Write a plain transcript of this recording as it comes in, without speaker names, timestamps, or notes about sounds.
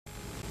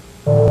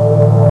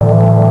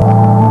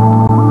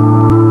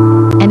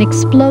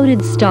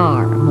exploded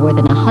star more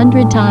than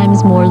 100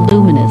 times more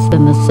luminous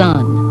than the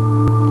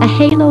sun. A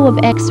halo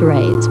of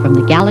X-rays from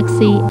the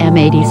galaxy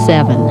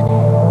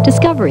M87.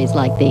 Discoveries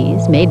like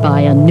these, made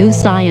by a new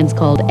science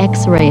called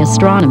X-ray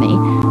astronomy,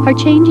 are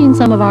changing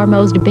some of our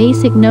most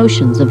basic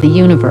notions of the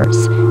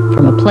universe,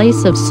 from a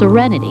place of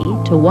serenity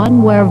to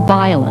one where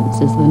violence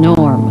is the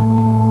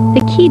norm.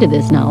 The key to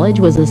this knowledge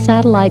was a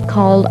satellite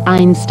called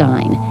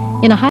Einstein.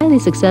 In a highly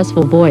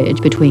successful voyage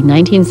between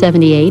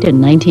 1978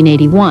 and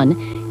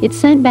 1981, it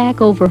sent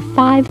back over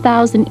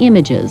 5,000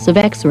 images of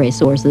X-ray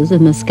sources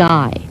in the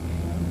sky.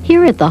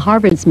 Here at the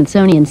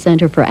Harvard-Smithsonian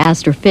Center for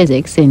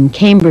Astrophysics in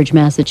Cambridge,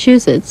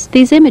 Massachusetts,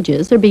 these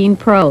images are being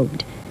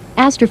probed.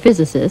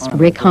 Astrophysicist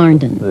Rick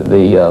Harnden.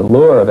 The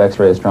lure of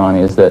X-ray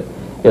astronomy is that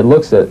it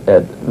looks at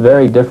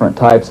very different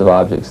types of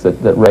objects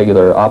that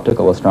regular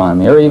optical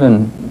astronomy, or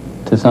even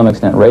to some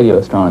extent radio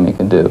astronomy,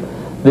 can do.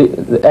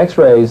 The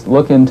X-rays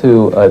look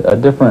into a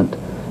different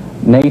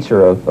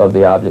nature of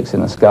the objects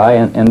in the sky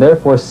and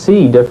therefore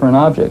see different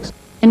objects.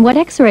 And what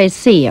X-rays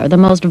see are the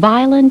most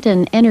violent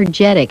and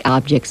energetic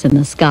objects in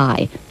the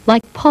sky,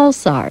 like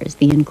pulsars,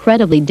 the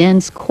incredibly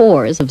dense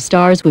cores of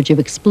stars which have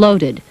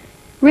exploded.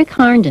 Rick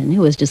Harnden,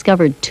 who has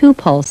discovered 2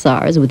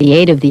 pulsars with the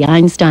aid of the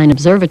Einstein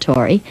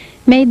Observatory,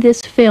 made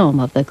this film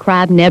of the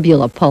Crab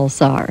Nebula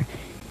pulsar.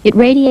 It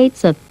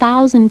radiates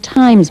 1,000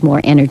 times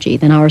more energy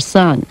than our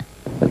sun.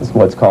 It's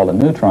what's called a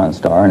neutron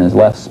star and is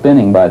left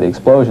spinning by the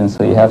explosion,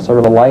 so you have sort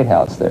of a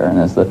lighthouse there. And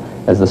as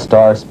the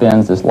star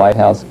spins, this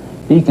lighthouse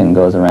beacon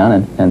goes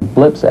around and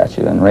blips at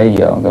you, and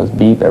radio goes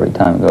beep every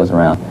time it goes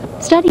around.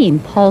 Studying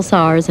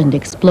pulsars and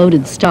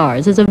exploded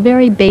stars is a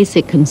very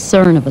basic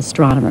concern of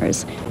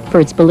astronomers,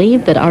 for it's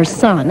believed that our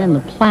sun and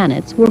the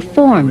planets were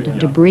formed of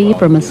debris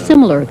from a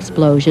similar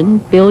explosion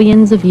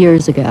billions of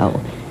years ago.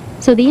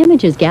 So the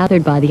images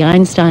gathered by the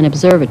Einstein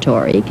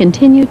Observatory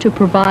continue to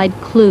provide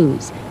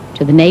clues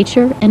to the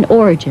nature and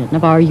origin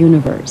of our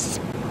universe.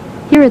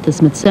 Here at the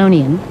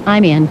Smithsonian,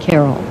 I'm Ann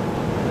Carroll.